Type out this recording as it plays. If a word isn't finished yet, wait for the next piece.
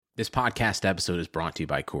This podcast episode is brought to you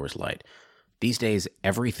by Coors Light. These days,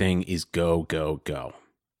 everything is go, go, go.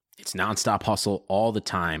 It's nonstop hustle all the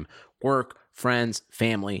time. Work, friends,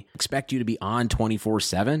 family expect you to be on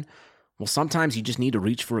 24/7. Well, sometimes you just need to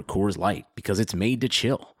reach for a Coors Light because it's made to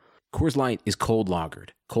chill. Coors Light is cold lagered,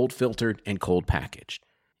 cold filtered, and cold packaged.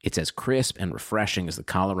 It's as crisp and refreshing as the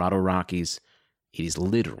Colorado Rockies. It is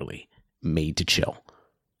literally made to chill.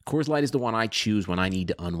 Coors Light is the one I choose when I need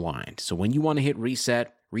to unwind. So when you want to hit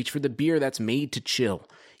reset, reach for the beer that's made to chill.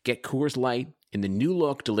 Get Coors Light in the new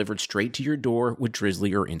look delivered straight to your door with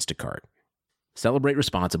Drizzly or Instacart. Celebrate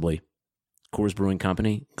responsibly. Coors Brewing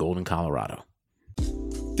Company, Golden, Colorado.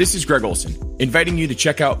 This is Greg Olson, inviting you to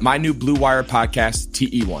check out my new Blue Wire podcast,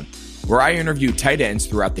 TE1, where I interview tight ends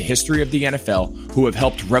throughout the history of the NFL who have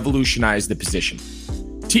helped revolutionize the position.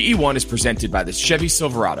 TE1 is presented by the Chevy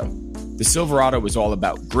Silverado. The Silverado is all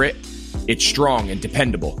about grit. It's strong and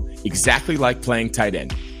dependable, exactly like playing tight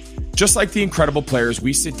end. Just like the incredible players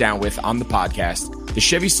we sit down with on the podcast, the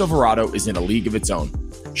Chevy Silverado is in a league of its own.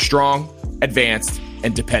 Strong, advanced,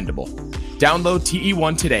 and dependable. Download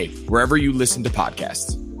TE1 today, wherever you listen to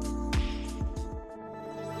podcasts.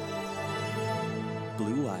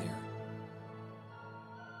 Blue Wire.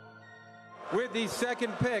 With the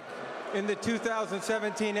second pick in the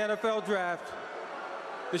 2017 NFL Draft,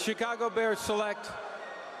 the Chicago Bears select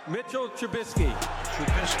Mitchell Trubisky.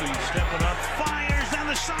 Trubisky stepping up, fires down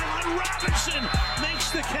the sideline. Robinson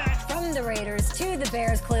makes the catch. From the Raiders to the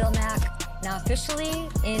Bears, Khalil Mack, now officially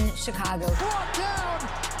in Chicago. Brought down,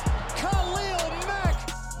 Khalil Mack.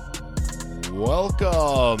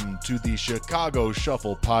 Welcome to the Chicago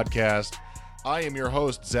Shuffle podcast. I am your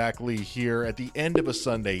host, Zach Lee, here at the end of a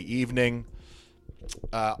Sunday evening.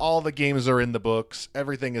 All the games are in the books.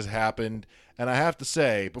 Everything has happened. And I have to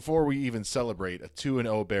say, before we even celebrate a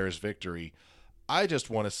 2-0 Bears victory, I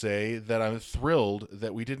just want to say that I'm thrilled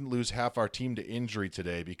that we didn't lose half our team to injury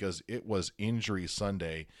today, because it was Injury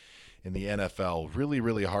Sunday in the NFL. Really,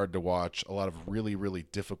 really hard to watch. A lot of really, really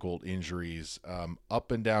difficult injuries.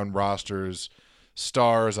 Up and down rosters,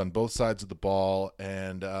 stars on both sides of the ball.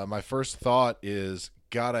 And my first thought is,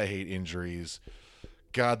 God, I hate injuries.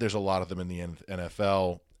 God, there's a lot of them in the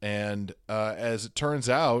NFL. And as it turns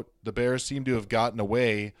out, the Bears seem to have gotten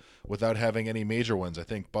away without having any major ones. I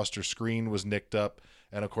think Buster Skrine was nicked up.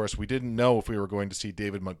 And, of course, we didn't know if we were going to see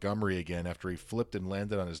David Montgomery again after he flipped and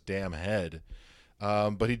landed on his damn head.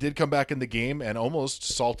 But he did come back in the game and almost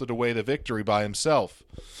salted away the victory by himself.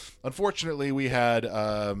 Unfortunately, we had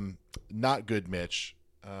not good Mitch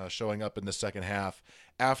showing up in the second half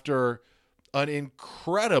after an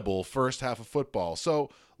incredible first half of football. So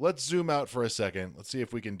let's zoom out for a second. Let's see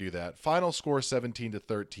if we can do that. Final score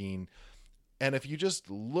 17-13. And if you just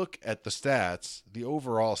look at the stats, the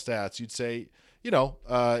overall stats, you'd say,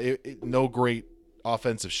 no great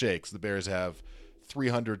offensive shakes. The Bears have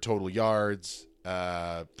 300 total yards,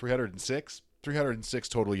 306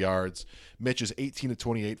 total yards. Mitch is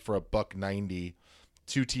 18-28 for $190,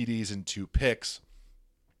 2 TDs and 2 picks.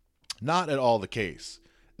 Not at all the case.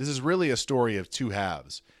 This is really a story of two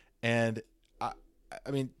halves. And I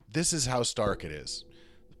mean, this is how stark it is.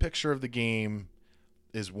 The picture of the game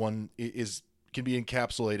can be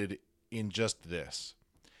encapsulated in just this.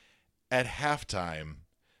 At halftime,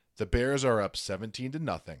 the Bears are up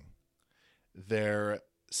 17-0. They're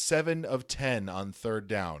 7 of 10 on third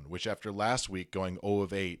down, which after last week going 0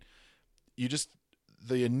 of 8,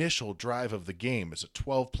 the initial drive of the game is a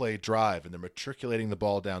 12-play drive, and they're matriculating the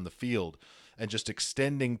ball down the field and just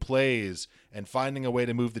extending plays and finding a way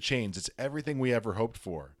to move the chains. It's everything we ever hoped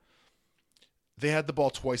for. They had the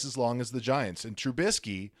ball twice as long as the Giants, and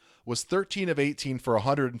Trubisky was 13 of 18 for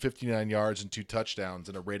 159 yards and 2 touchdowns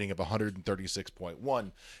and a rating of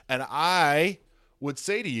 136.1. And I would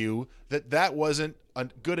say to you that wasn't a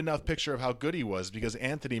good enough picture of how good he was, because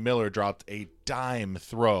Anthony Miller dropped a dime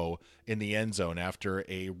throw in the end zone after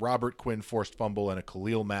a Robert Quinn forced fumble and a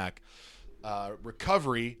Khalil Mack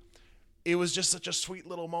recovery. It was just such a sweet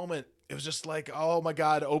little moment. It was just like, oh my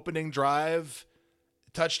God, opening drive,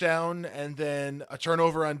 touchdown, and then a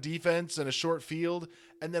turnover on defense and a short field,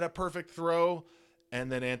 and then a perfect throw,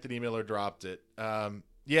 and then Anthony Miller dropped it.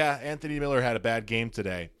 Anthony Miller had a bad game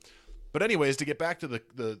today. But anyways, to get back to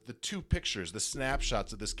the two pictures, the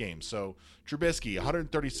snapshots of this game. So Trubisky,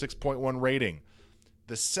 136.1 rating.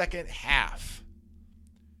 The second half,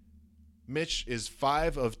 Mitch is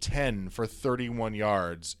 5 of 10 for 31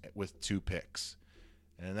 yards with 2 picks.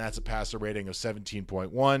 And that's a passer rating of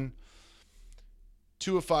 17.1.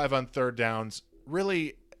 2 of 5 on third downs.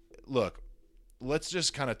 Really, look, let's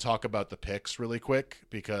just kind of talk about the picks really quick,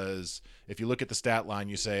 because if you look at the stat line,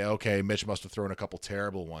 you say, okay, Mitch must have thrown a couple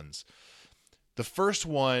terrible ones. The first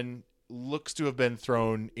one looks to have been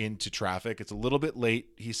thrown into traffic. It's a little bit late.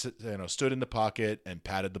 He stood in the pocket and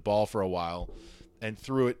patted the ball for a while and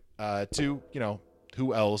threw it to,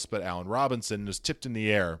 who else but Allen Robinson. It was tipped in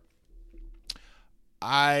the air.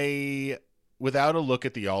 Without a look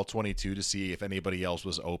at the all-22 to see if anybody else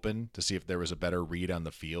was open, to see if there was a better read on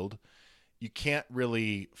the field, you can't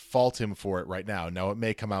really fault him for it right now. Now, it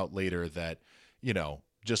may come out later that,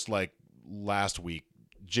 just like last week,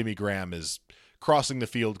 Jimmy Graham is crossing the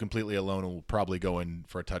field completely alone and will probably go in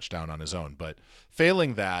for a touchdown on his own. But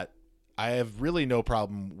failing that, I have really no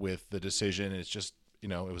problem with the decision. It's just, it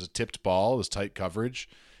was a tipped ball. It was tight coverage,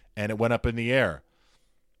 and it went up in the air.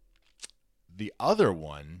 The other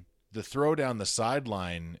one, the throw down the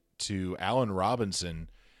sideline to Allen Robinson,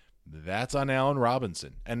 that's on Allen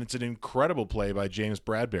Robinson. And it's an incredible play by James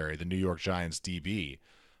Bradbury, the New York Giants DB.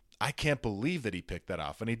 I can't believe that he picked that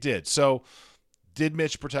off, and he did. So did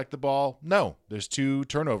Mitch protect the ball? No. There's 2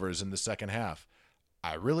 turnovers in the second half.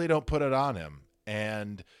 I really don't put it on him.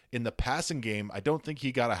 And in the passing game, I don't think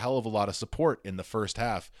he got a hell of a lot of support in the first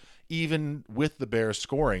half, even with the Bears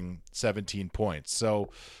scoring 17 points. So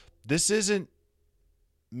this isn't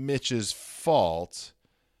Mitch's fault.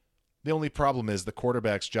 The only problem is the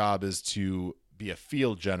quarterback's job is to be a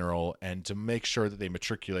field general and to make sure that they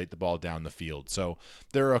matriculate the ball down the field. So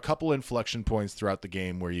there are a couple inflection points throughout the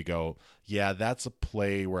game where you go, yeah, that's a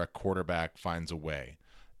play where a quarterback finds a way.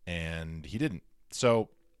 And he didn't. So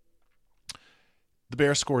the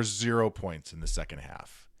Bears scores 0 points in the second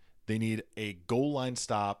half. They need a goal line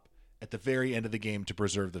stop at the very end of the game to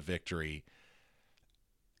preserve the victory.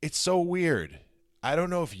 It's so weird. I don't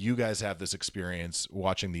know if you guys have this experience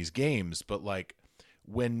watching these games, but like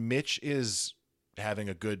when Mitch is having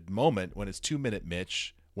a good moment, when it's 2-minute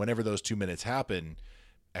Mitch, whenever those 2 minutes happen,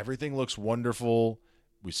 everything looks wonderful.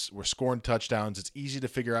 We're scoring touchdowns. It's easy to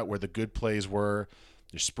figure out where the good plays were.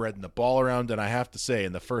 They're spreading the ball around. And I have to say,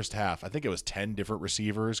 in the first half, I think it was 10 different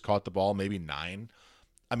receivers caught the ball, maybe 9.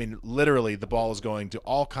 I mean, literally, the ball is going to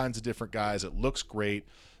all kinds of different guys. It looks great.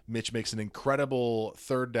 Mitch makes an incredible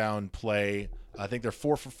third down play. I think they're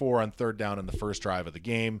 4 for 4 on third down in the first drive of the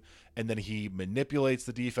game. And then he manipulates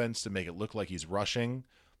the defense to make it look like he's rushing.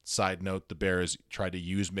 Side note, the Bears tried to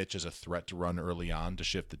use Mitch as a threat to run early on to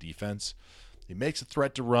shift the defense. He makes a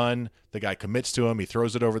threat to run. The guy commits to him. He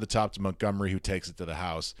throws it over the top to Montgomery, who takes it to the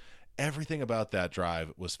house. Everything about that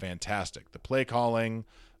drive was fantastic. The play calling,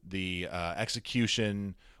 the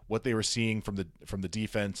execution, what they were seeing from the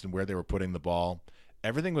defense and where they were putting the ball.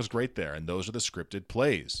 Everything was great there, and those are the scripted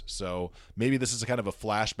plays. So maybe this is a kind of a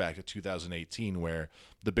flashback to 2018 where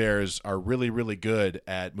the Bears are really, really good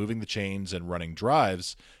at moving the chains and running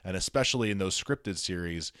drives, and especially in those scripted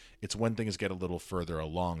series, it's when things get a little further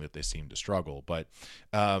along that they seem to struggle. But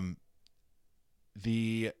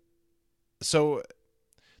the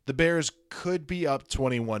Bears could be up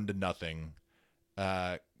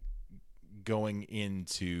 21-0 going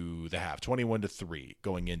into the half, 21-3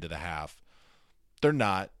 going into the half. They're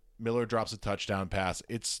not. Miller drops a touchdown pass.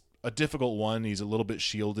 It's a difficult one. He's a little bit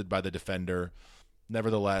shielded by the defender.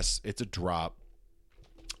 Nevertheless, it's a drop.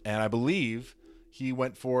 And I believe he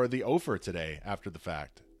went for the over today after the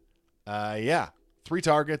fact. 3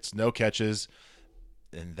 targets, no catches.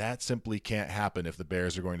 And that simply can't happen if the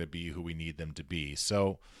Bears are going to be who we need them to be.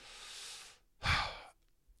 So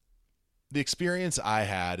the experience I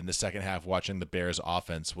had in the second half watching the Bears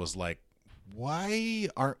offense was like, why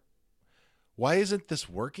isn't this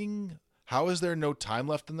working? How is there no time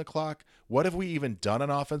left in the clock? What have we even done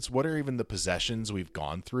on offense? What are even the possessions we've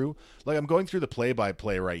gone through? Like, I'm going through the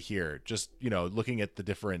play-by-play right here, just, looking at the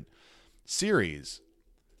different series.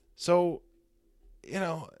 So,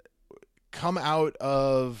 come out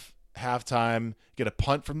of halftime, get a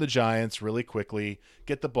punt from the Giants really quickly,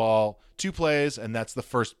 get the ball, 2 plays, and that's the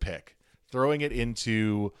first pick. Throwing it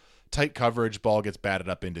into tight coverage, ball gets batted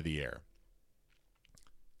up into the air.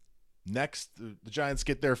 Next, the Giants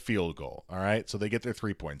get their field goal, all right? So they get their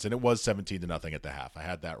 3 points, and it was 17-0 at the half. I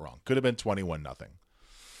had that wrong. Could have been 21-0.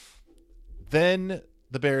 Then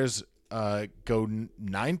the Bears go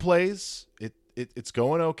 9 plays. It's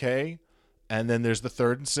going okay, and then there's the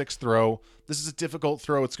 3rd and 6 throw. This is a difficult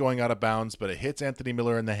throw. It's going out of bounds, but it hits Anthony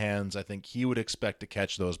Miller in the hands. I think he would expect to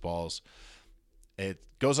catch those balls. It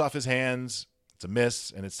goes off his hands. It's a miss,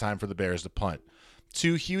 and it's time for the Bears to punt.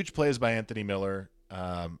 2 huge plays by Anthony Miller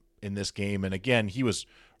in this game. And again, he was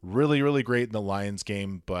really, really great in the Lions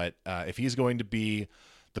game. But if he's going to be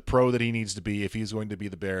the pro that he needs to be, if he's going to be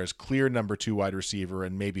the Bears' clear number 2 wide receiver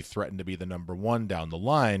and maybe threaten to be the number 1 down the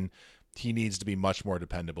line, he needs to be much more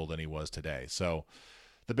dependable than he was today. So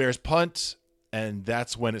the Bears punt, And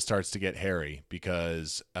that's when it starts to get hairy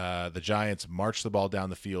because the Giants march the ball down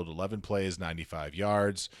the field, 11 plays, 95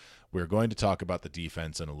 yards. We're going to talk about the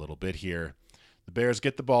defense in a little bit here. The Bears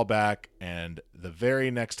get the ball back, and the very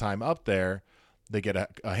next time up there, they get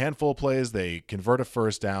a handful of plays. They convert a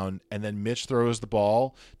first down, and then Mitch throws the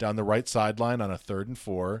ball down the right sideline on a 3rd and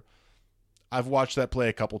 4. I've watched that play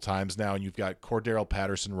a couple times now, and you've got Cordarrelle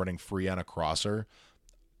Patterson running free on a crosser.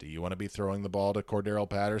 Do you want to be throwing the ball to Cordarrelle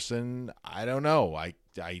Patterson? I don't know.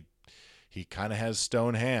 He kind of has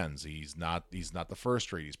stone hands. He's not the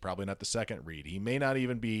first read. He's probably not the second read. He may not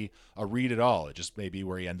even be a read at all. It just may be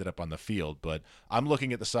where he ended up on the field. But I'm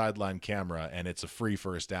looking at the sideline camera, and it's a free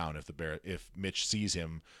first down if Mitch sees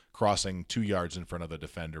him crossing 2 yards in front of the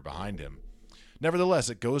defender behind him. Nevertheless,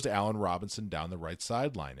 it goes to Allen Robinson down the right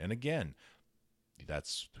sideline. And again,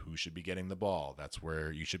 that's who should be getting the ball. That's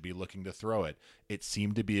where you should be looking to throw it. It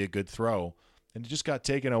seemed to be a good throw, and it just got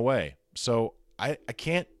taken away. So I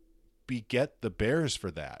can't beget the Bears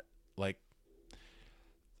for that. Like,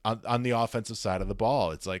 on the offensive side of the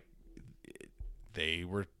ball, it's like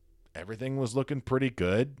everything was looking pretty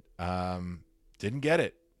good. Didn't get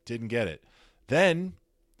it. Then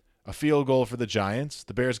a field goal for the Giants.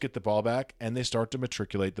 The Bears get the ball back, and they start to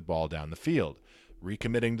matriculate the ball down the field,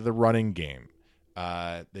 recommitting to the running game.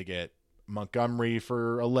 They get Montgomery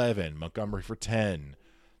for 11, Montgomery for 10.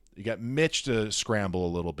 You got Mitch to scramble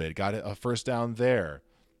a little bit. Got a first down there.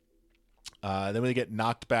 Then they get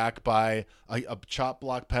knocked back by a chop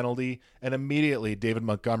block penalty, and immediately David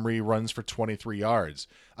Montgomery runs for 23 yards.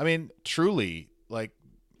 I mean, truly, like,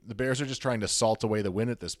 the Bears are just trying to salt away the win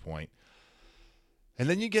at this point. And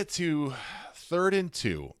then you get to 3rd and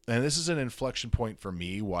 2, and this is an inflection point for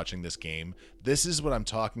me watching this game. This is what I'm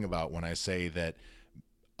talking about when I say that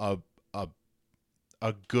a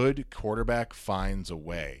good quarterback finds a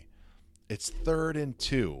way. It's 3rd and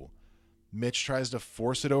 2. Mitch tries to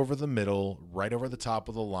force it over the middle, right over the top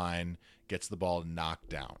of the line, gets the ball knocked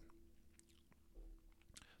down.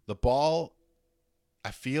 The ball,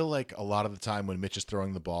 I feel like a lot of the time when Mitch is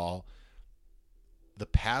throwing the ball, the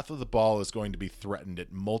path of the ball is going to be threatened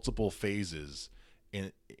at multiple phases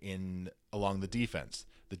in along the defense.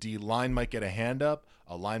 The D line might get a hand up,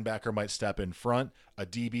 a linebacker might step in front, a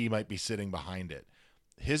DB might be sitting behind it.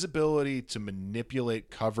 His ability to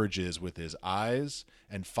manipulate coverages with his eyes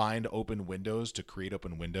and find open windows to create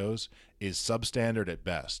open windows is substandard at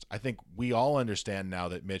best. I think we all understand now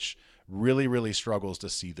that Mitch really, really struggles to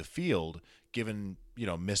see the field given,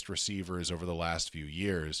 missed receivers over the last few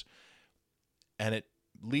years. And it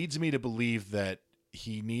leads me to believe that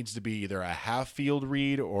he needs to be either a half field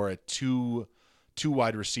read or a two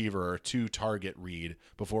wide receiver or 2 target read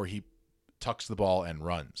before he tucks the ball and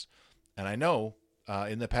runs. And I know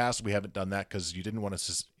in the past we haven't done that because you didn't want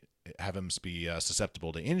to have him be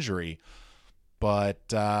susceptible to injury. But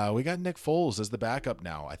we got Nick Foles as the backup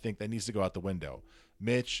now. I think that needs to go out the window.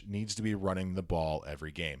 Mitch needs to be running the ball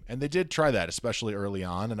every game. And they did try that, especially early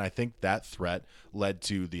on, and I think that threat led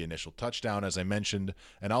to the initial touchdown, as I mentioned,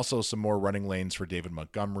 and also some more running lanes for David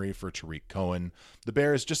Montgomery, for Tariq Cohen. The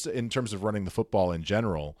Bears, just in terms of running the football in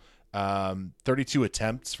general, 32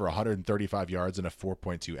 attempts for 135 yards and a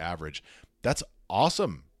 4.2 average. That's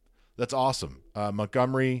awesome. That's awesome.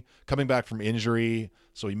 Montgomery coming back from injury,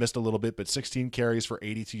 so he missed a little bit, but 16 carries for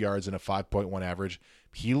 82 yards and a 5.1 average.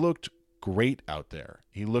 He looked great out there.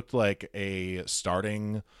 He looked like a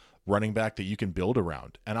starting running back that you can build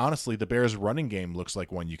around. And honestly, the Bears' running game looks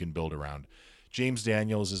like one you can build around. James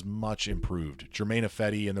Daniels is much improved. Germain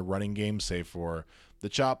Ifedi in the running game, save for the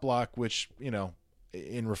chop block, which,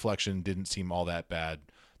 in reflection didn't seem all that bad.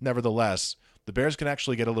 Nevertheless, the Bears can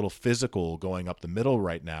actually get a little physical going up the middle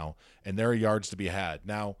right now, and there are yards to be had.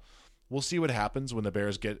 Now, we'll see what happens when the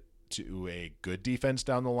Bears get to a good defense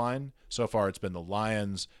down the line. So far, it's been the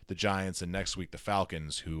Lions, the Giants, and next week the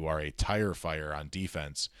Falcons, who are a tire fire on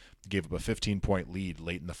defense. Gave up a 15-point lead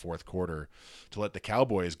late in the fourth quarter to let the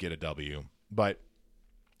Cowboys get a W. But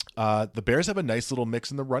the Bears have a nice little mix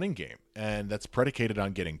in the running game, and that's predicated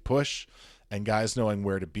on getting push and guys knowing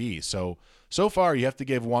where to be. So far, you have to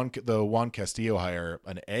give the Juan Castillo hire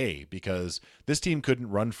an A, because this team couldn't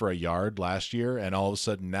run for a yard last year, and all of a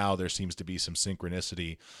sudden now there seems to be some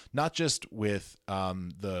synchronicity, not just with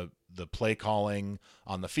the play calling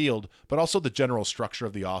on the field, but also the general structure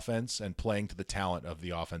of the offense and playing to the talent of the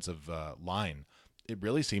offensive line. It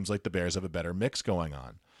really seems like the Bears have a better mix going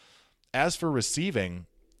on. As for receiving,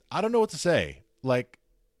 I don't know what to say. Like,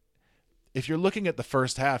 if you're looking at the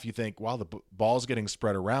first half, you think, wow, the ball's getting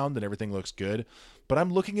spread around and everything looks good. But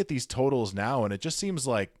I'm looking at these totals now, and it just seems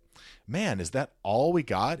like, man, is that all we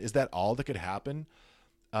got? Is that all that could happen?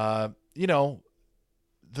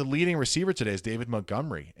 the leading receiver today is David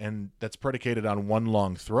Montgomery, and that's predicated on one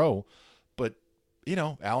long throw. But,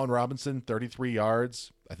 Allen Robinson, 33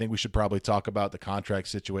 yards. I think we should probably talk about the contract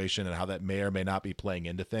situation and how that may or may not be playing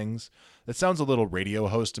into things. That sounds a little radio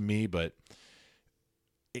host to me, but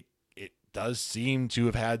it does seem to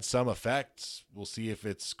have had some effects. We'll see if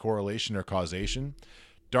it's correlation or causation.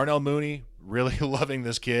 Darnell Mooney, really loving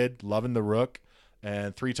this kid, loving the rook.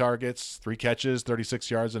 And 3 targets, 3 catches,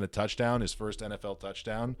 36 yards, and a touchdown, his first NFL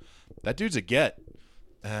touchdown. That dude's a get.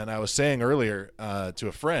 And I was saying earlier to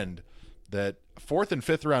a friend that 4th and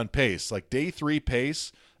 5th round pace, like day 3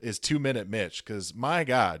 pace, is 2-minute Mitch, because my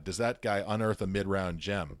God, does that guy unearth a mid-round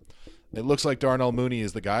gem. It looks like Darnell Mooney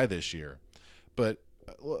is the guy this year. But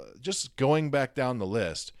just going back down the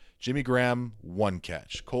list, Jimmy Graham, 1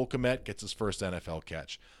 catch. Cole Kmet gets his first NFL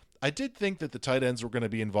catch. I did think that the tight ends were going to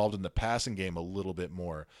be involved in the passing game a little bit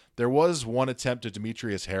more. There was one attempt to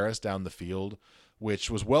Demetrius Harris down the field,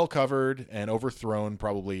 which was well covered and overthrown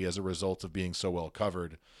probably as a result of being so well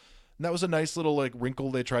covered. And that was a nice little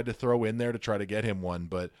wrinkle they tried to throw in there to try to get him one.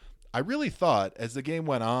 But I really thought as the game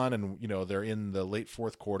went on and, they're in the late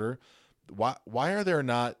 4th quarter, why are there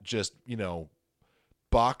not just,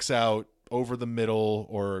 box out over the middle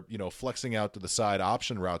or, flexing out to the side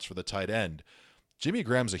option routes for the tight end? Jimmy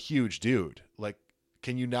Graham's a huge dude.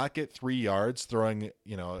 Can you not get 3 yards throwing,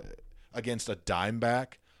 against a dime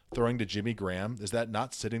back, throwing to Jimmy Graham? Is that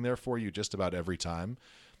not sitting there for you just about every time?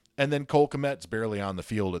 And then Cole Kmet's barely on the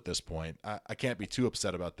field at this point. I can't be too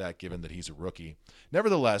upset about that given that he's a rookie.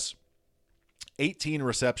 Nevertheless, 18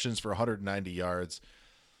 receptions for 190 yards.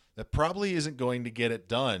 That probably isn't going to get it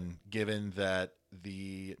done given that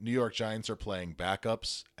the New York Giants are playing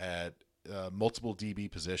backups at multiple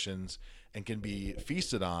DB positions and can be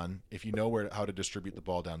feasted on if you know how to distribute the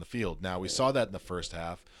ball down the field. Now, we saw that in the first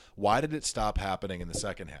half. Why did it stop happening in the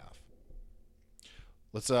second half?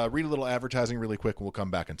 Let's read a little advertising really quick, and we'll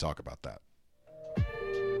come back and talk about that.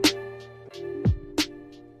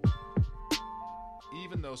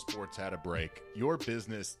 Even though sports had a break, your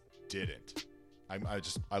business didn't.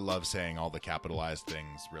 I love saying all the capitalized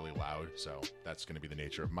things really loud, so that's going to be the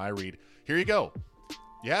nature of my read. Here you go.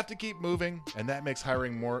 You have to keep moving, and that makes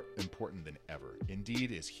hiring more important than ever.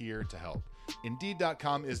 Indeed is here to help.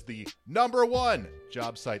 Indeed.com is the #1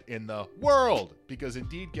 job site in the world because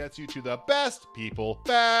Indeed gets you to the best people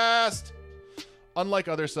fast. Unlike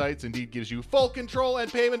other sites, Indeed gives you full control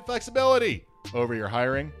and payment flexibility over your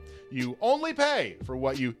hiring. You only pay for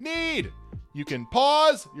what you need. You can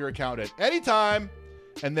pause your account at any time,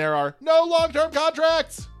 and there are no long-term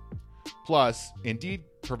contracts. Plus, Indeed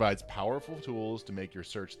provides powerful tools to make your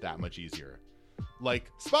search that much easier.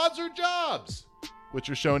 Like sponsored jobs, which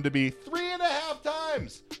are shown to be 3.5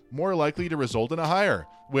 times more likely to result in a hire.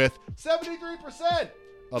 With 73%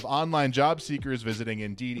 of online job seekers visiting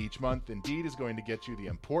Indeed each month, Indeed is going to get you the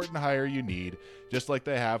important hire you need, just like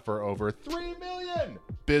they have for over 3 million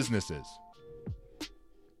businesses.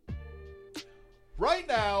 Right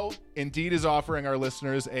now, Indeed is offering our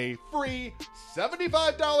listeners a free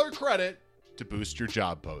 $75 credit to boost your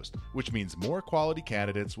job post, which means more quality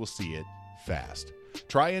candidates will see it fast.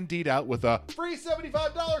 Try Indeed out with a free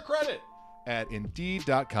 $75 credit at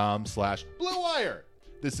Indeed.com/Blue Wire.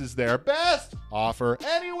 This is their best offer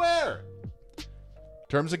anywhere.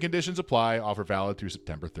 Terms and conditions apply. Offer valid through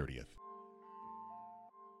September 30th.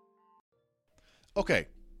 Okay,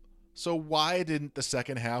 so why didn't the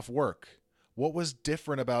second half work? What was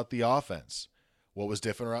different about the offense? What was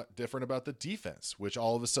different about the defense, which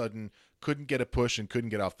all of a sudden couldn't get a push and couldn't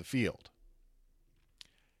get off the field?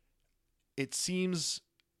 It seems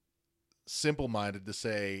simple-minded to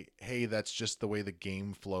say, hey, that's just the way the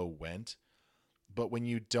game flow went. But when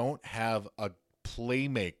you don't have a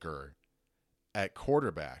playmaker at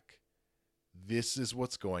quarterback, this is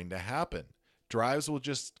what's going to happen. Drives will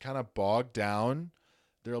just kind of bog down.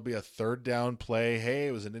 There'll be a third down play. Hey,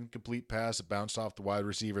 it was an incomplete pass. It bounced off the wide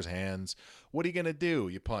receiver's hands. What are you going to do?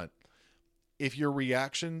 You punt. If your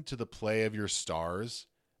reaction to the play of your stars,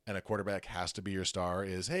 and a quarterback has to be your star,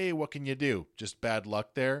 is, hey, what can you do? Just bad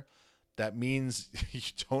luck there. That means you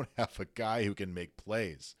don't have a guy who can make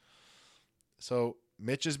plays. So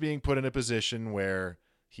Mitch is being put in a position where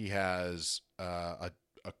he has a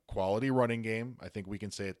quality running game. I think we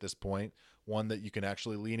can say at this point, one that you can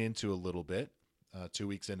actually lean into a little bit. 2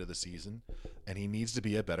 weeks into the season, and he needs to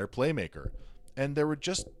be a better playmaker. And there were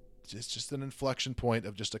it's just an inflection point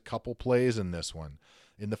of just a couple plays in this one.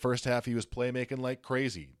 In the first half, he was playmaking like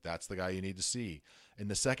crazy. That's the guy you need to see. In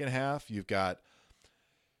the second half, you've got,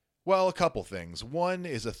 well, a couple things. One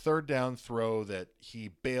is a third down throw that he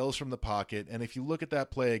bails from the pocket, and if you look at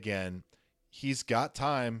that play again, he's got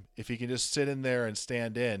time. If he can just sit in there and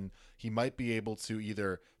stand in, he might be able to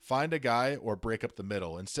either find a guy or break up the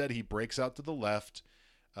middle. Instead, he breaks out to the left,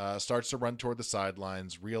 starts to run toward the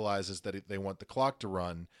sidelines, realizes that they want the clock to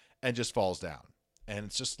run, and just falls down. And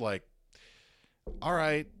it's just like, all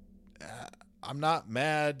right, I'm not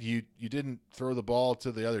mad. You didn't throw the ball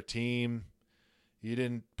to the other team. You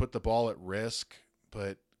didn't put the ball at risk,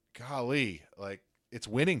 but golly, like, it's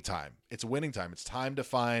winning time. It's winning time. It's time to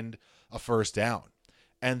find a first down.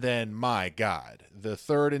 And then, my God, the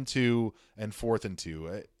 3rd and 2 and 4th and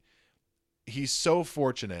 2. He's so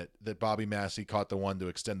fortunate that Bobby Massey caught the one to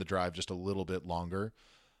extend the drive just a little bit longer.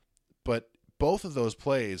 But both of those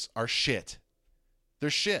plays are shit.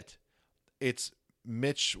 They're shit. It's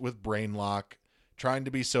Mitch with brain lock, trying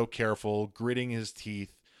to be so careful, gritting his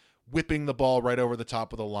teeth, whipping the ball right over the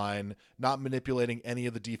top of the line, not manipulating any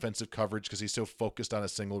of the defensive coverage because he's so focused on a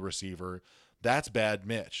single receiver. That's bad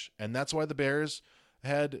Mitch. And that's why the Bears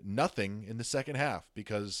had nothing in the second half,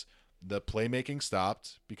 because the playmaking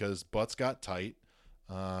stopped, because butts got tight,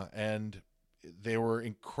 and they were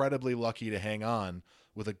incredibly lucky to hang on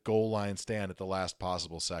with a goal line stand at the last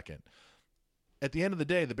possible second. At the end of the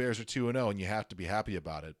day, the Bears are 2-0, and you have to be happy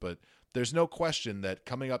about it. But there's no question that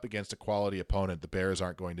coming up against a quality opponent, the Bears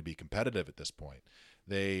aren't going to be competitive at this point.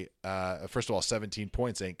 They, first of all, 17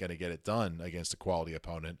 points ain't going to get it done against a quality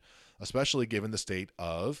opponent, especially given the state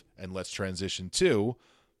of, and let's transition to,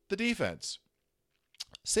 the defense.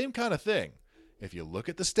 Same kind of thing. If you look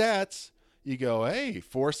at the stats, you go, hey,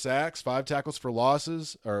 4 sacks, 5 tackles for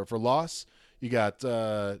loss. You got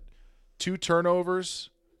 2 turnovers,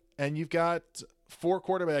 and you've got 4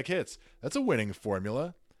 quarterback hits. That's a winning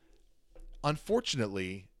formula.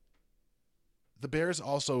 Unfortunately, the Bears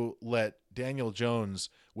also let Daniel Jones,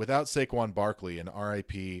 without Saquon Barkley, and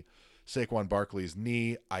RIP Saquon Barkley's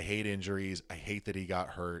knee. I hate injuries. I hate that he got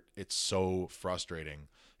hurt. It's so frustrating.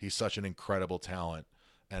 He's such an incredible talent,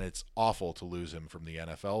 and it's awful to lose him from the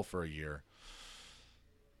NFL for a year.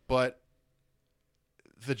 But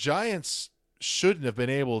the Giants shouldn't have been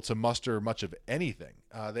able to muster much of anything.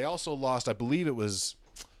 They also lost, I believe it was,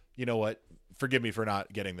 you know what, forgive me for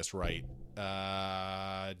not getting this right,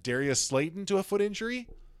 Darius Slayton to a foot injury?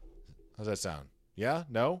 How's that sound? Yeah?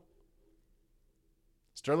 No?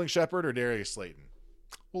 Sterling Shepard or Darius Slayton?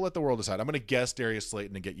 We'll let the world decide. I'm going to guess Darius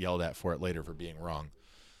Slayton and get yelled at for it later for being wrong.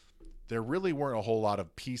 There really weren't a whole lot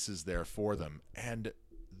of pieces there for them, and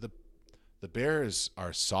the Bears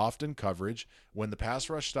are soft in coverage. When the pass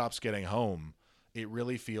rush stops getting home, it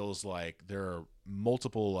really feels like there are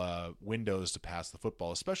multiple windows to pass the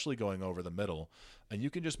football, especially going over the middle, and you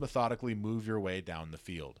can just methodically move your way down the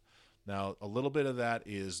field. Now, a little bit of that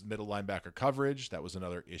is middle linebacker coverage. That was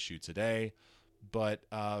another issue today, but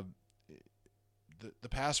the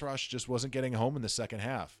pass rush just wasn't getting home in the second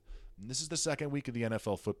half. And this is the second week of the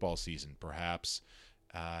NFL football season, perhaps.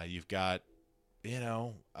 You've got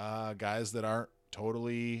guys that aren't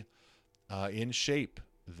totally in shape,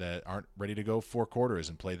 that aren't ready to go 4 quarters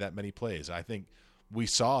and play that many plays. I think we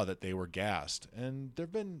saw that they were gassed, and there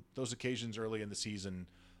have been those occasions early in the season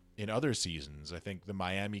in other seasons. I think the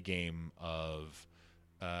Miami game of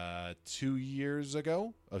 2 years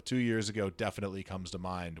ago definitely comes to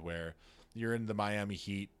mind, where you're in the Miami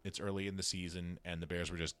Heat, it's early in the season, and the Bears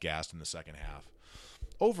were just gassed in the second half.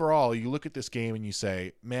 Overall, you look at this game and you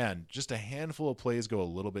say, man, just a handful of plays go a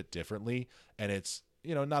little bit differently, and it's,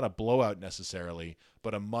 not a blowout necessarily,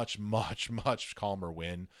 but a much, much, much calmer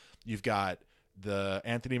win. You've got the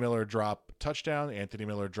Anthony Miller drop touchdown, Anthony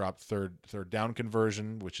Miller drop third down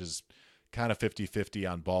conversion, which is kind of 50-50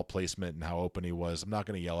 on ball placement and how open he was. I'm not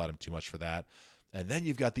going to yell at him too much for that. And then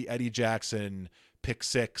you've got the Eddie Jackson pick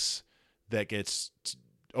 6 that gets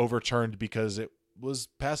overturned because it was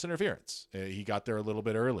pass interference. He got there a little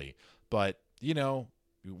bit early, but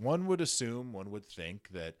one would think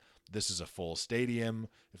that this is a full stadium.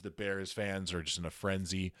 If the Bears fans are just in a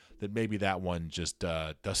frenzy, that maybe that one just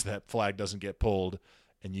that flag doesn't get pulled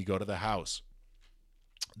and you go to the house.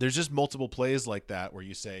 There's just multiple plays like that where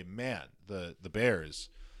you say, man, the Bears,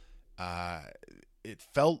 it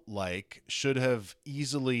felt like should have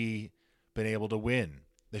easily been able to win.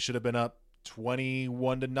 They should have been up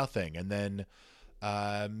 21-0, and then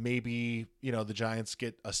maybe the Giants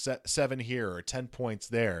get a 7 here or 10 points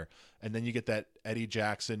there, and then you get that Eddie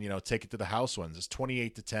Jackson take it to the house ones. It's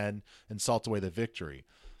 28-10 and salt away the victory.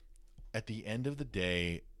 At the end of the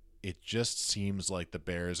day, it just seems like the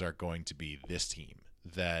Bears are going to be this team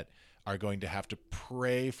that are going to have to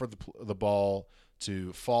pray for the ball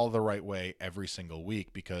to fall the right way every single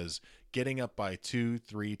week, because getting up by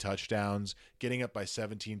 2-3 touchdowns, getting up by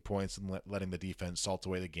 17 points and letting the defense salt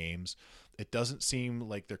away the games, it doesn't seem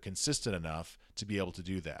like they're consistent enough to be able to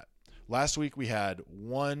do that. Last week we had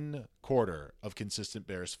 1 quarter of consistent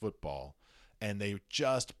Bears football, and they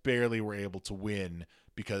just barely were able to win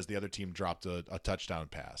because the other team dropped a touchdown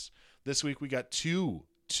pass. This week we got two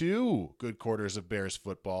good quarters of Bears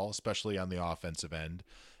football, especially on the offensive end,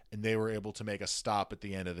 and they were able to make a stop at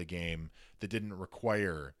the end of the game that didn't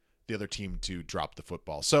require the other team to drop the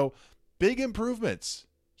football. So big improvements,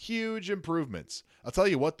 huge improvements. I'll tell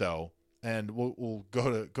you what, though, and we'll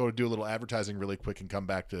go to do a little advertising really quick and come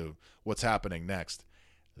back to what's happening next.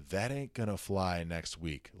 That ain't gonna fly next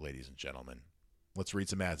week, ladies and gentlemen. Let's read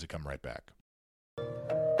some ads and come right back.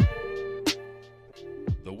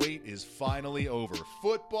 The wait is finally over.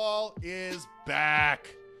 Football is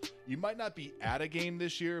back. You might not be at a game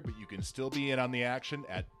this year, but you can still be in on the action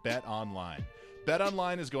at BetOnline.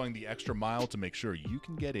 BetOnline is going the extra mile to make sure you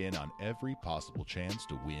can get in on every possible chance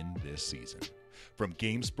to win this season. From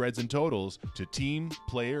game spreads and totals to team,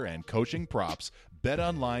 player, and coaching props,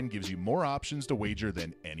 BetOnline gives you more options to wager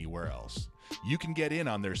than anywhere else. You can get in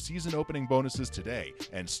on their season opening bonuses today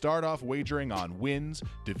and start off wagering on wins,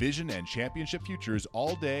 division, and championship futures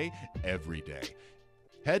all day, every day.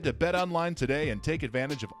 Head to BetOnline today and take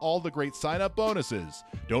advantage of all the great sign-up bonuses.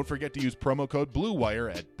 Don't forget to use promo code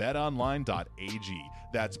BlueWire at betonline.ag.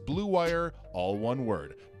 That's BlueWire, all one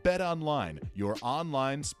word. BetOnline, your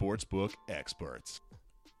online sportsbook experts.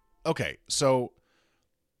 Okay, so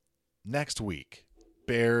next week,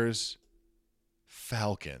 Bears,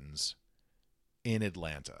 Falcons in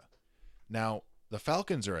Atlanta. Now, the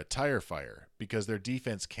Falcons are a tire fire because their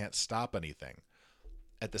defense can't stop anything.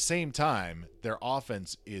 At the same time, their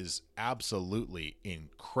offense is absolutely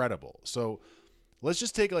incredible. So let's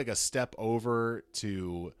just take like a step over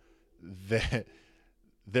to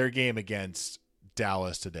their game against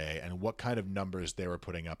Dallas today and what kind of numbers they were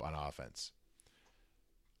putting up on offense.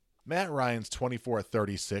 Matt Ryan's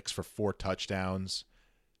 24-36 for 4 touchdowns,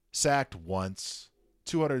 sacked once,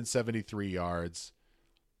 273 yards.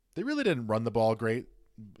 They really didn't run the ball great,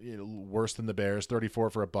 worse than the Bears,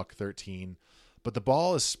 34 for $113. But the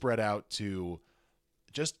ball is spread out to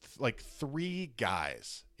just like 3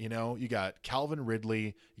 guys. You know, you got Calvin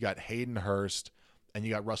Ridley, you got Hayden Hurst, and you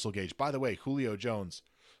got Russell Gage. By the way, Julio Jones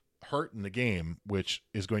hurt in the game, which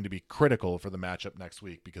is going to be critical for the matchup next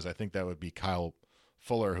week because I think that would be Kyle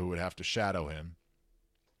Fuller who would have to shadow him.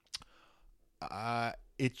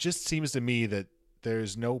 It just seems to me that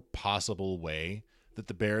there's no possible way that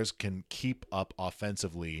the Bears can keep up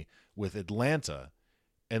offensively with Atlanta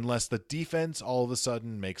unless the defense all of a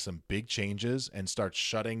sudden makes some big changes and starts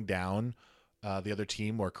shutting down the other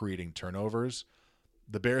team or creating turnovers.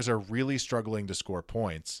 The Bears are really struggling to score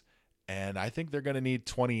points, and I think they're going to need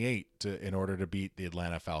 28 in order to beat the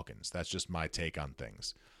Atlanta Falcons. That's just my take on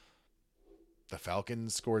things. The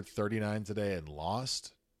Falcons scored 39 today and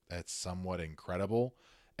lost. That's somewhat incredible.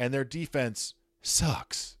 And their defense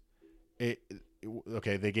sucks.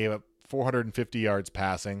 Okay, they gave up 450 yards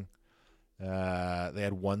passing. They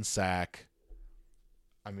had 1 sack.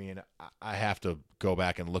 I mean, I have to go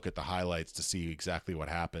back and look at the highlights to see exactly what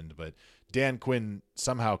happened, but Dan Quinn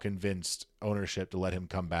somehow convinced ownership to let him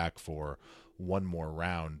come back for one more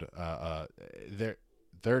round.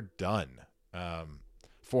 They're done.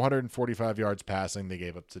 445 yards passing they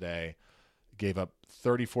gave up today. Gave up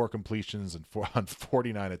 34 completions on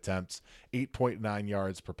 49 attempts, 8.9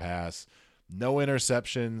 yards per pass, no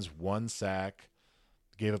interceptions, 1 sack.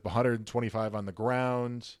 Gave up 125 on the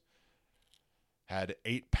ground. Had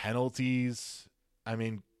 8 penalties. I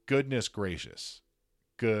mean, goodness gracious.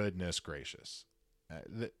 Goodness gracious.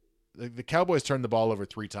 The Cowboys turned the ball over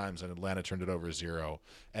 3 times and Atlanta turned it over 0.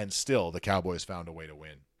 And still, the Cowboys found a way to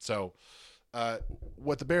win. So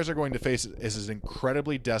what the Bears are going to face is an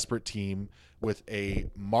incredibly desperate team with a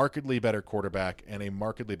markedly better quarterback and a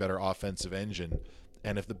markedly better offensive engine.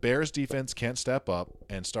 And if the Bears defense can't step up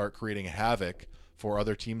and start creating havoc for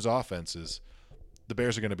other teams' offenses, the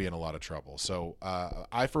Bears are going to be in a lot of trouble. So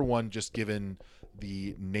I, for one, just given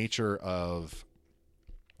the nature of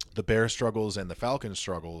the Bears struggles and the Falcons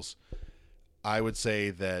struggles, I would say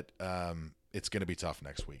that it's going to be tough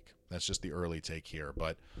next week. That's just the early take here.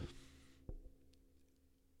 But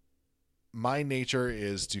my nature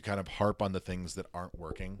is to kind of harp on the things that aren't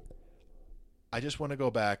working. I just want to go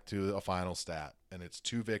back to a final stat, and it's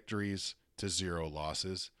 2 victories to 0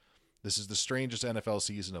 losses. This is the strangest NFL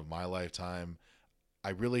season of my lifetime.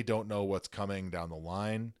 I really don't know what's coming down the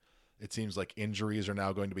line. It seems like injuries are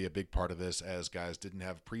now going to be a big part of this, as guys didn't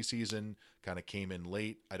have preseason, kind of came in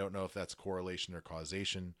late. I don't know if that's correlation or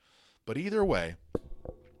causation, but either way,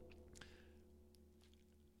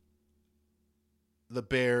 the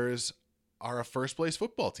Bears are a first-place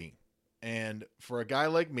football team. And for a guy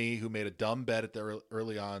like me who made a dumb bet at the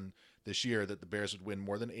early on this year that the Bears would win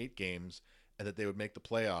more than 8 games and that they would make the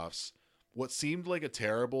playoffs, what seemed like a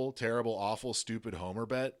terrible, awful, stupid homer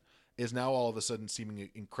bet is now all of a sudden seeming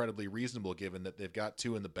incredibly reasonable, given that they've got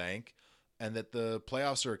 2 in the bank and that the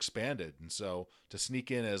playoffs are expanded. And so to sneak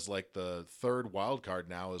in as like the 3rd wild card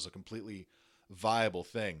now is a completely viable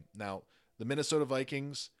thing. Now, the Minnesota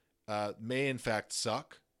Vikings may in fact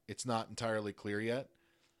suck. It's not entirely clear yet.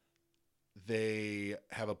 They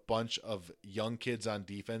have a bunch of young kids on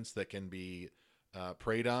defense that can be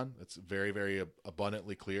preyed on. It's very, very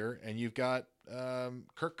abundantly clear. And you've got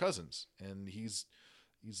Kirk Cousins, and he's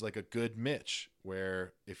like a good Mitch,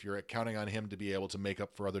 where if you're counting on him to be able to make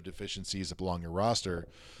up for other deficiencies along your roster,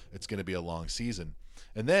 it's going to be a long season.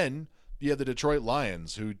 And then you have the Detroit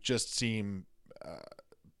Lions, who just seem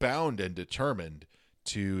bound and determined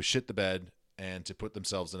to shit the bed and to put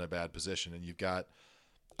themselves in a bad position. And you've got,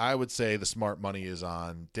 I would say the smart money is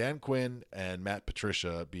on Dan Quinn and Matt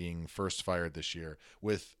Patricia being first fired this year,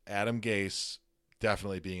 with Adam Gase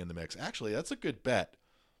definitely being in the mix. Actually, that's a good bet.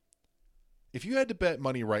 If you had to bet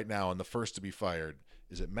money right now on the first to be fired,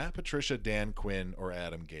 is it Matt Patricia, Dan Quinn, or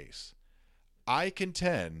Adam Gase? I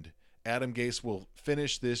contend Adam Gase will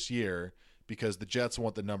finish this year because the Jets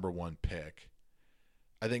want the number 1 pick.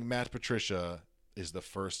 I think Matt Patricia is the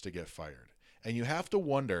first to get fired. And you have to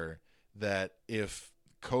wonder that if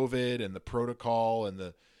COVID and the protocol and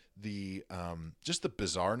the just the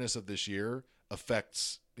bizarreness of this year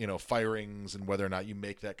affects, firings and whether or not you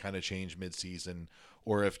make that kind of change midseason,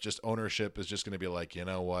 or if just ownership is just going to be like, you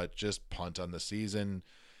know what, just punt on the season,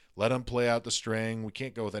 let them play out the string. We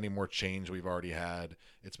can't go with any more change we've already had.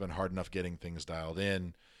 It's been hard enough getting things dialed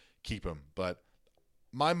in. Keep him. But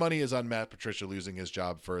my money is on Matt Patricia losing his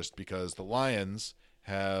job first, because the Lions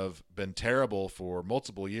have been terrible for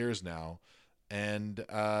multiple years now, and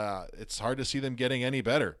it's hard to see them getting any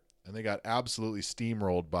better. And they got absolutely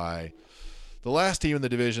steamrolled by the last team in the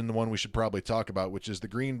division, the one we should probably talk about, which is the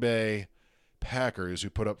Green Bay Packers, who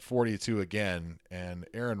put up 42 again, and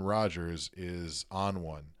Aaron Rodgers is on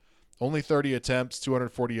one. Only 30 attempts,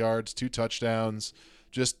 240 yards, 2 touchdowns,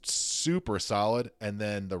 just super solid. And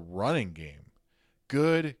then the running game,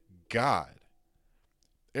 good God.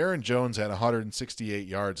 Aaron Jones had 168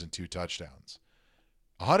 yards and 2 touchdowns.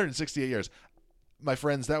 168 yards. My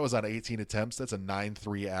friends, that was on 18 attempts. That's a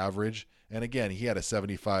 9.3 average. And again, he had a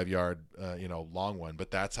 75-yard, long one.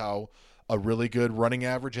 But that's how a really good running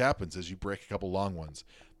average happens, as you break a couple long ones.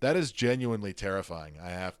 That is genuinely terrifying,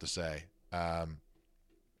 I have to say.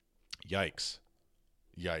 Yikes.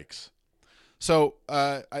 So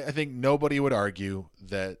I think nobody would argue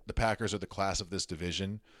that the Packers are the class of this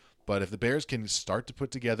division. But if the Bears can start to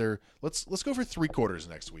put together, let's go for 3 quarters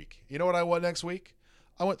next week. You know what I want next week?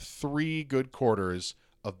 I want 3 good quarters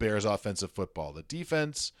of Bears offensive football. The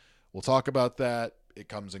defense, we'll talk about that. It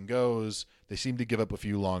comes and goes. They seem to give up a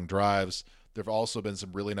few long drives. There have also been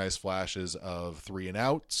some really nice flashes of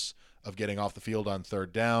 3-and-outs, of getting off the field on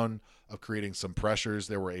 3rd down, of creating some pressures.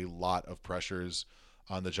 There were a lot of pressures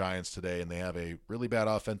on the Giants today, and they have a really bad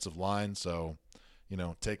offensive line. So,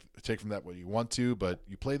 take from that what you want to, but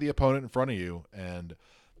you play the opponent in front of you. And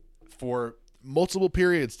for multiple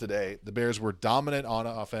periods today, the Bears were dominant on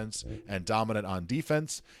offense and dominant on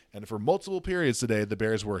defense. And for multiple periods today, the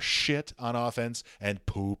Bears were shit on offense and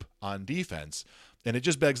poop on defense. And it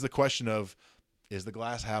just begs the question of, is the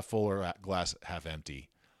glass half full or glass half empty?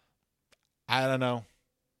 I don't know.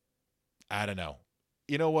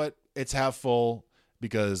 You know what? It's half full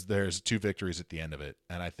because there's 2 victories at the end of it.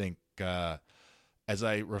 And I think as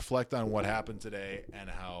I reflect on what happened today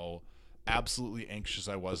and how absolutely anxious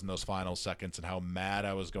I was in those final seconds and how mad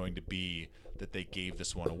I was going to be that they gave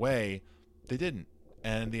this one away, they didn't.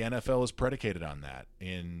 And the NFL is predicated on that,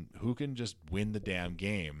 in who can just win the damn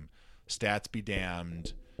game. Stats be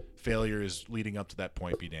damned. Failures leading up to that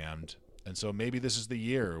point be damned. And so maybe this is the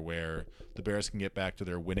year where the Bears can get back to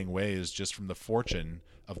their winning ways, just from the fortune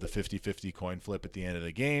of the 50-50 coin flip at the end of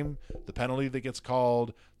the game, the penalty that gets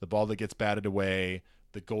called, the ball that gets batted away,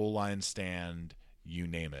 the goal line stand, you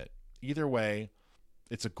name it. Either way,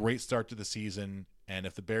 it's a great start to the season. And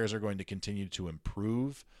if the Bears are going to continue to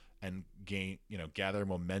improve and gather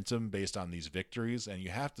momentum based on these victories, and you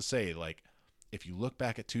have to say, if you look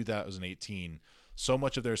back at 2018, so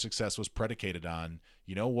much of their success was predicated on,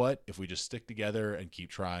 you know what, if we just stick together and keep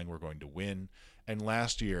trying, we're going to win. And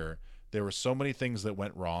last year, There were so many things that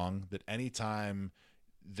went wrong that anytime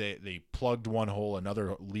they plugged one hole,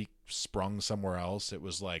 another leak sprung somewhere else. It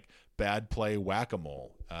was like bad play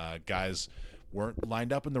whack-a-mole. Guys weren't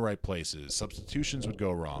lined up in the right places. Substitutions would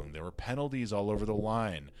go wrong. There were penalties all over the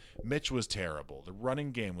line. Mitch was terrible. The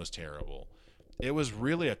running game was terrible. It was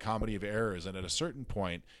really a comedy of errors, and at a certain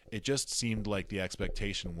point, it just seemed like the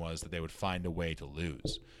expectation was that they would find a way to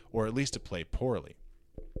lose, or at least to play poorly.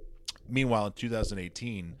 Meanwhile, in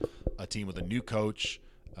 2018, a team with a new coach,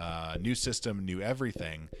 new system, new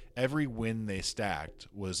everything, every win they stacked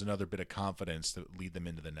was another bit of confidence that would lead them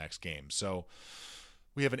into the next game. So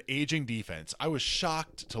we have an aging defense. I was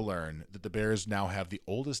shocked to learn that the Bears now have the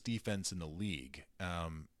oldest defense in the league.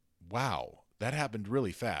 Wow, that happened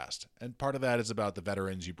really fast. And part of that is about the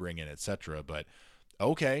veterans you bring in, etc. But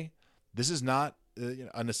okay, this is not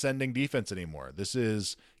an ascending defense anymore. This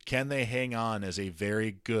is, can they hang on as a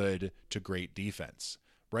very good to great defense?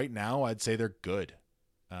 Right now, I'd say they're good,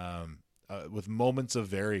 with moments of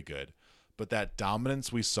very good. But that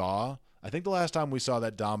dominance we saw, I think the last time we saw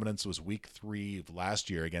that dominance was week 3 of last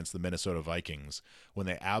year against the Minnesota Vikings, when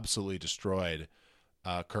they absolutely destroyed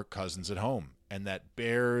Kirk Cousins at home. And that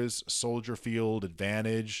Bears Soldier Field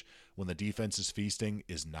advantage when the defense is feasting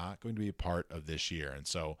is not going to be a part of this year. And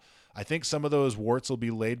so I think some of those warts will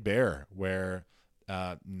be laid bare where,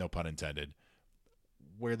 no pun intended,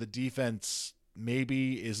 where the defense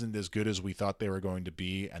maybe isn't as good as we thought they were going to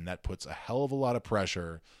be, and that puts a hell of a lot of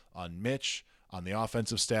pressure on Mitch, on the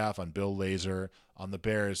offensive staff, on Bill Lazor, on the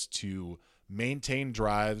Bears to maintain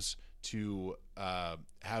drives, to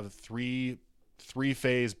have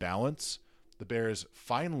three-phase balance. The Bears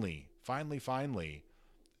finally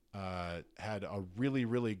had a really,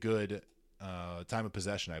 really good time of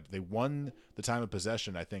possession. They won the time of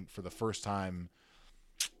possession, I think, for the first time,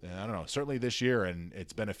 I don't know, certainly this year, and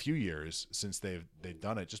it's been a few years since they've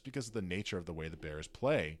done it, just because of the nature of the way the Bears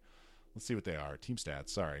play. Let's see what they are. Team stats,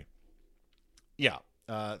 sorry. Yeah,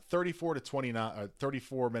 34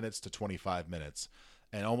 minutes to 25 minutes,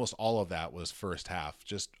 and almost all of that was first half,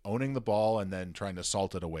 just owning the ball and then trying to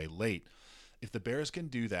salt it away late. If the Bears can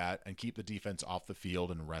do that and keep the defense off the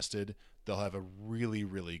field and rested, they'll have a really,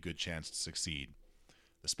 really good chance to succeed.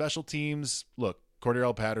 The special teams, look,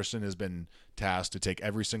 Cordarrelle Patterson has been tasked to take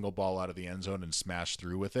every single ball out of the end zone and smash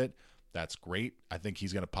through with it. That's great. I think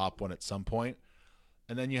he's going to pop one at some point.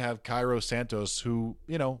 And then you have Cairo Santos, who,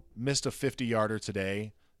 missed a 50-yarder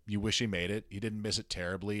today. You wish he made it. He didn't miss it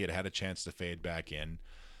terribly. It had a chance to fade back in.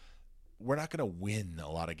 We're not going to win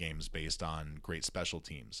a lot of games based on great special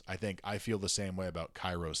teams. I feel the same way about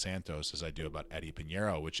Cairo Santos as I do about Eddie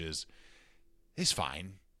Pinheiro, which is, he's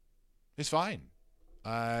fine. He's fine.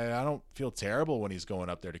 I don't feel terrible when he's going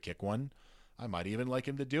up there to kick one. I might even like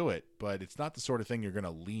him to do it, but it's not the sort of thing you're going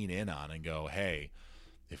to lean in on and go, hey,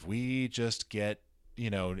 if we just get,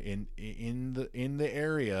 in the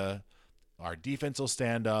area, our defense will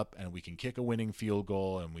stand up and we can kick a winning field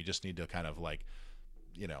goal, and we just need to kind of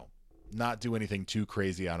not do anything too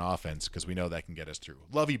crazy on offense, because we know that can get us through.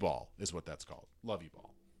 Lovey ball is what that's called. Lovey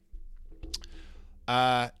ball.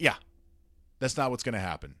 Yeah, that's not what's going to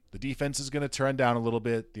happen. The defense is going to turn down a little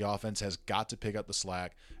bit. The offense has got to pick up the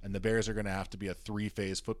slack, and the Bears are going to have to be a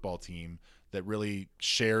 3-phase football team that really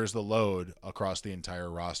shares the load across the entire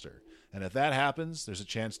roster. And if that happens, there's a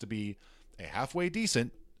chance to be a halfway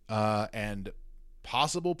decent and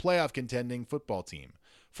possible playoff contending football team.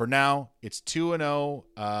 For now, it's 2-0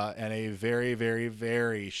 and a very, very,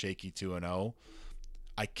 very shaky 2-0.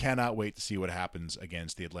 I cannot wait to see what happens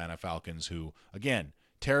against the Atlanta Falcons, who, again,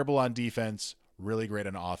 terrible on defense, really great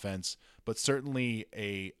on offense, but certainly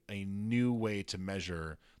a new way to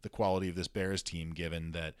measure the quality of this Bears team,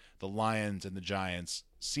 given that the Lions and the Giants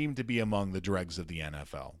seem to be among the dregs of the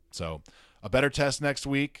NFL. So a better test next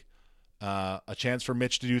week, a chance for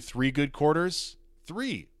Mitch to do 3 good quarters.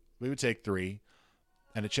 3. We would take 3.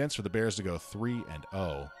 And a chance for the Bears to go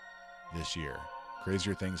 3-0 this year.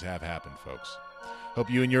 Crazier things have happened, folks. Hope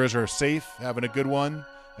you and yours are safe, having a good one,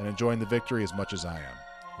 and enjoying the victory as much as I am.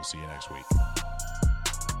 We'll see you next week.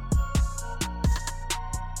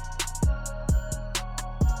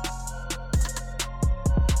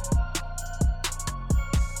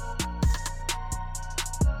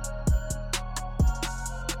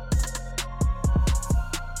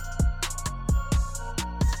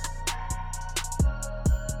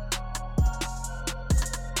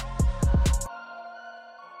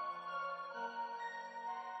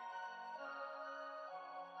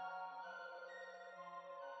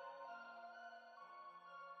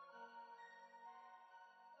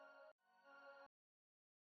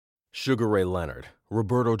 Sugar Ray Leonard,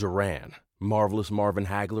 Roberto Duran, Marvelous Marvin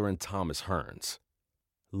Hagler, and Thomas Hearns.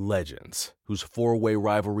 Legends, whose four-way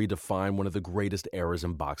rivalry defined one of the greatest eras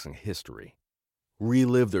in boxing history.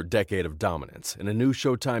 Relive their decade of dominance in a new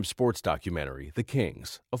Showtime sports documentary, The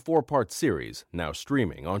Kings, a 4-part series now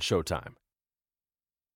streaming on Showtime.